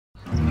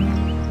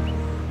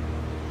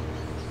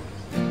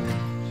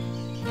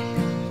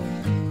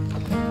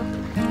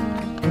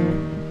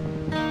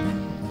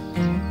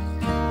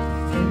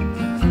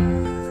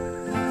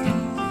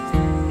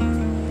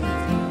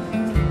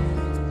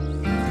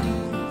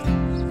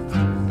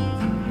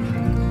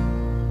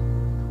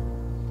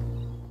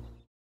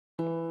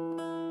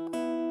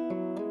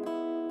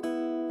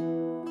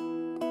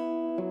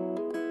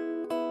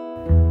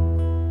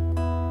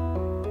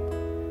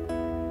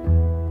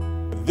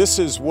This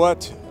is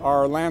what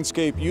our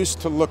landscape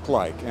used to look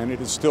like, and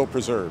it is still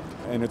preserved,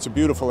 and it's a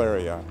beautiful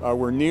area.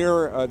 We're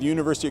near the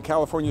University of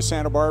California,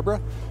 Santa Barbara,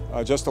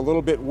 just a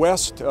little bit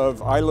west of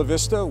Isla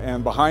Vista,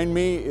 and behind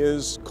me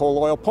is Coal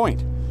Oil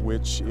Point,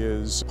 which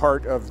is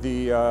part of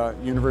the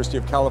University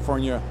of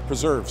California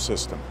preserve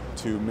system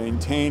to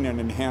maintain and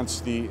enhance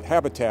the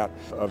habitat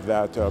of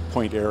that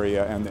point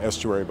area and the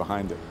estuary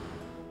behind it.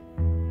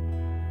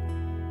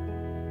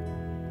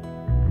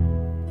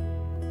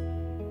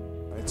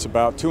 It's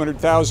about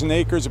 200,000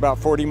 acres, about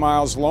 40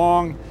 miles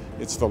long.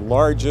 It's the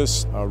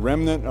largest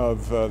remnant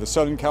of the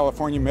Southern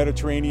California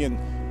Mediterranean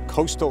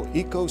coastal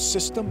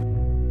ecosystem.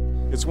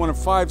 It's one of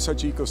 5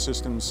 such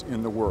ecosystems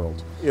in the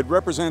world. It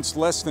represents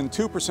less than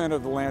 2%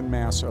 of the land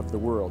mass of the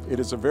world.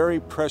 It is a very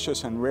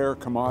precious and rare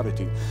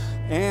commodity.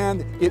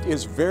 And it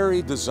is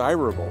very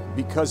desirable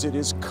because it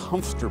is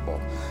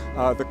comfortable.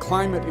 The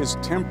climate is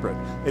temperate.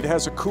 It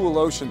has a cool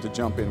ocean to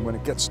jump in when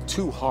it gets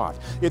too hot.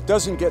 It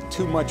doesn't get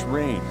too much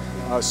rain.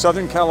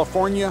 Southern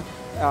California,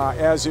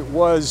 as it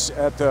was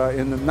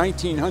in the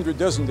 1900s,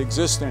 doesn't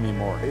exist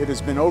anymore. It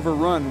has been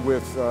overrun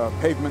with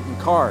pavement and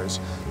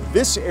cars.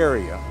 This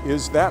area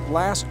is that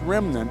last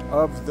remnant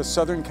of the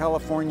Southern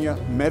California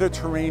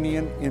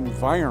Mediterranean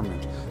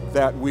environment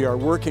that we are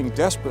working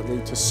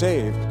desperately to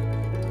save.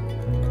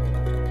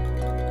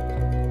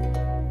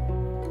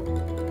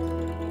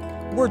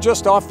 We're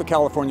just off the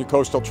California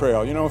Coastal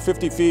Trail. You know,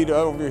 50 feet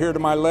over here to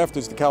my left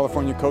is the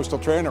California Coastal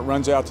Trail, and it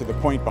runs out to the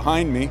point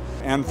behind me.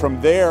 And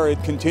from there,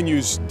 it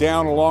continues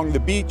down along the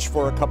beach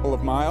for a couple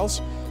of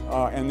miles.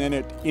 And then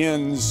it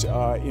ends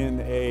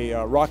in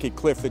a rocky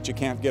cliff that you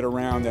can't get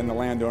around, and the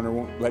landowner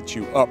won't let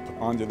you up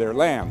onto their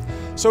land.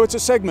 So it's a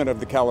segment of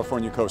the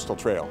California Coastal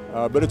Trail,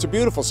 but it's a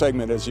beautiful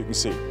segment, as you can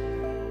see.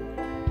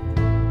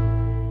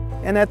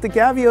 And at the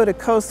Gaviota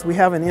Coast, we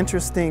have an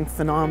interesting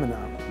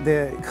phenomenon.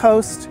 The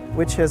coast,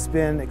 which has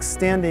been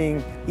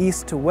extending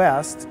east to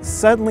west,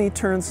 suddenly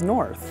turns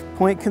north,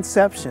 Point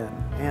Conception,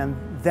 and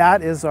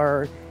that is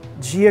our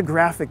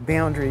geographic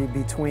boundary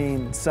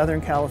between Southern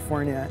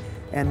California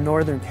and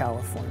Northern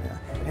California.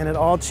 And it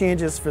all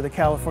changes for the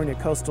California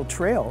Coastal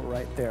Trail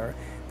right there,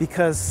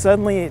 because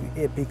suddenly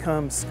it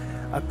becomes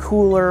a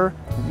cooler,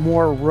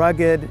 more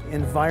rugged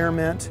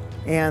environment,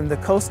 and the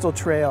Coastal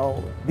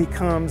Trail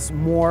becomes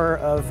more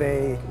of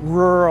a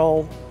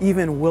rural,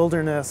 even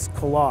wilderness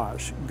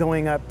collage,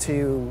 going up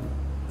to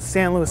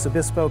San Luis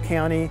Obispo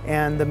County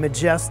and the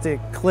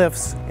majestic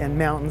cliffs and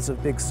mountains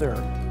of Big Sur.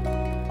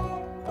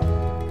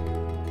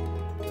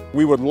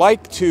 We would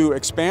like to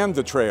expand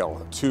the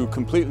trail to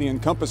completely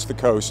encompass the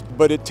coast,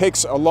 but it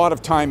takes a lot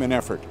of time and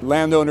effort.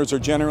 Landowners are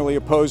generally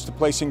opposed to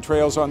placing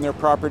trails on their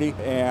property,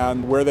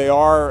 and where they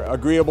are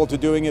agreeable to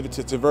doing it,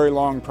 it's a very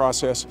long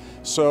process.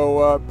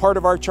 So part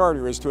of our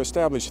charter is to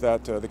establish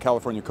that the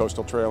California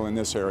Coastal Trail in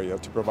this area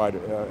to provide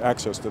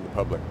access to the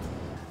public.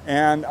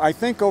 And I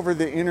think over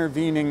the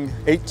intervening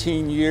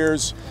 18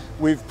 years,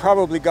 we've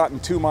probably gotten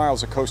 2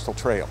 miles of coastal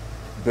trail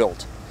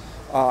built.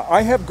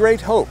 I have great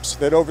hopes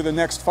that over the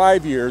next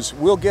 5 years,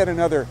 we'll get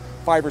another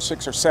 5 or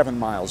 6 or 7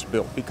 miles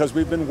built, because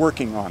we've been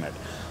working on it.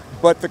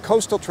 But the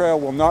coastal trail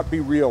will not be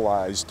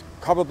realized,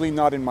 probably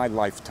not in my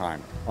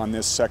lifetime, on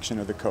this section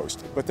of the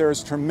coast. But there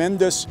is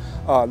tremendous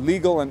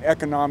legal and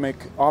economic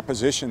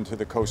opposition to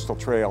the coastal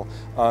trail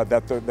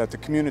that the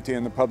community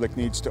and the public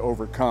needs to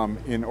overcome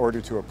in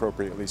order to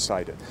appropriately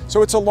site it.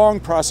 So it's a long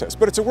process,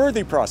 but it's a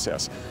worthy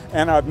process.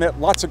 And I've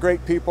met lots of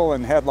great people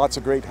and had lots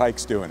of great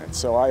hikes doing it,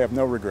 so I have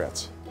no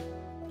regrets.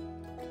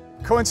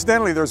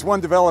 Coincidentally, there's one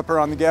developer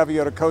on the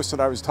Gaviota Coast that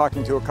I was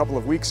talking to a couple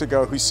of weeks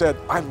ago who said,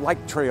 "I like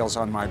trails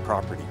on my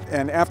property."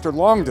 And after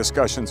long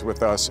discussions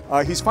with us,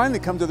 he's finally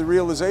come to the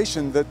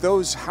realization that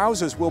those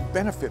houses will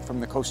benefit from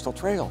the coastal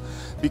trail,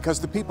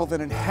 because the people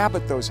that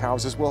inhabit those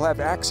houses will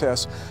have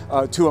access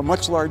to a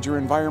much larger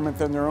environment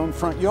than their own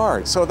front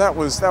yard. So that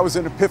was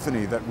an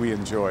epiphany that we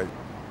enjoyed.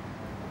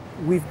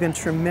 We've been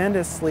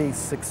tremendously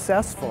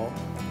successful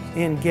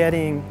in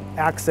getting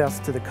access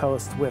to the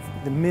coast with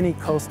the many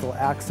coastal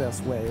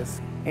access ways.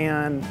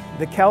 And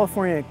the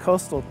California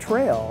Coastal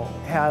Trail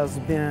has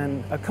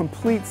been a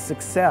complete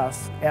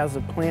success as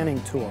a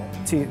planning tool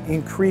to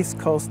increase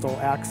coastal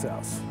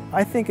access.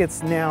 I think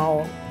it's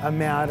now a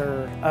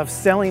matter of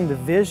selling the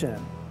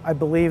vision. I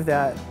believe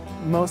that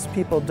most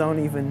people don't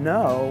even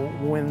know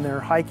when they're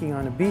hiking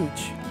on a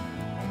beach,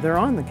 they're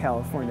on the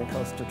California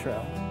Coastal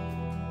Trail.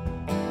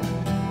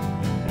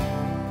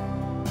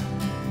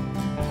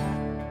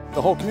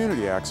 The whole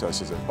community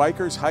accesses it.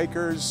 Bikers,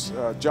 hikers,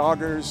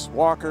 joggers,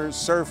 walkers,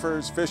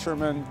 surfers,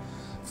 fishermen,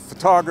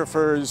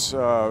 photographers,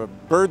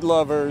 bird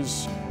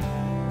lovers.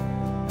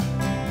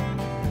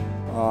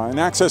 And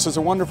access is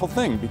a wonderful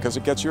thing because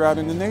it gets you out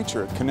into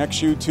nature. It connects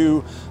you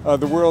to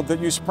the world that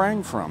you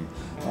sprang from.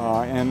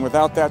 And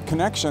without that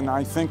connection,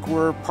 I think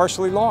we're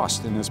partially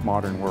lost in this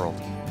modern world.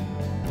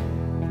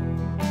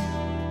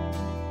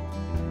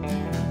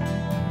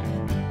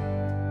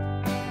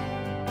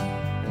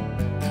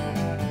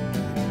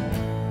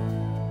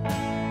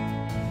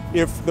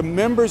 If the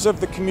members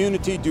of the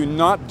community do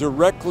not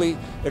directly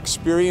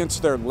experience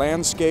their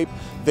landscape,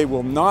 they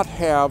will not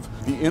have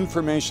the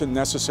information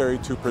necessary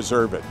to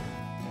preserve it.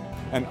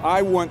 And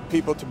I want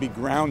people to be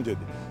grounded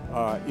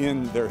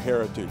in their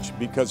heritage,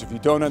 because if you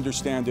don't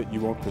understand it,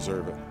 you won't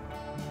preserve it.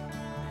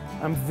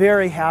 I'm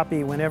very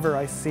happy whenever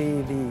I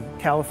see the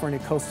California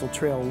Coastal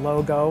Trail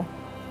logo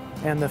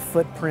and the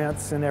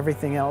footprints and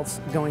everything else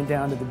going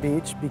down to the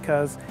beach,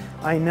 because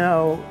I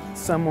know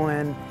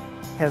someone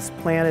has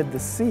planted the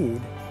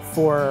seed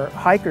for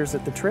hikers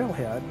at the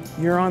trailhead.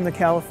 You're on the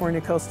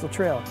California Coastal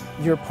Trail.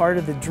 You're part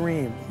of the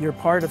dream. You're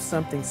part of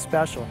something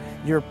special.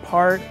 You're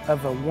part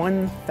of a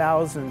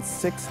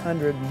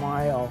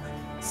 1,600-mile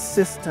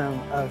system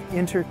of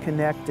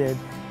interconnected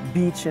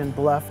beach and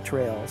bluff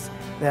trails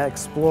that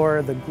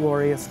explore the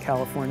glorious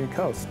California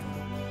coast.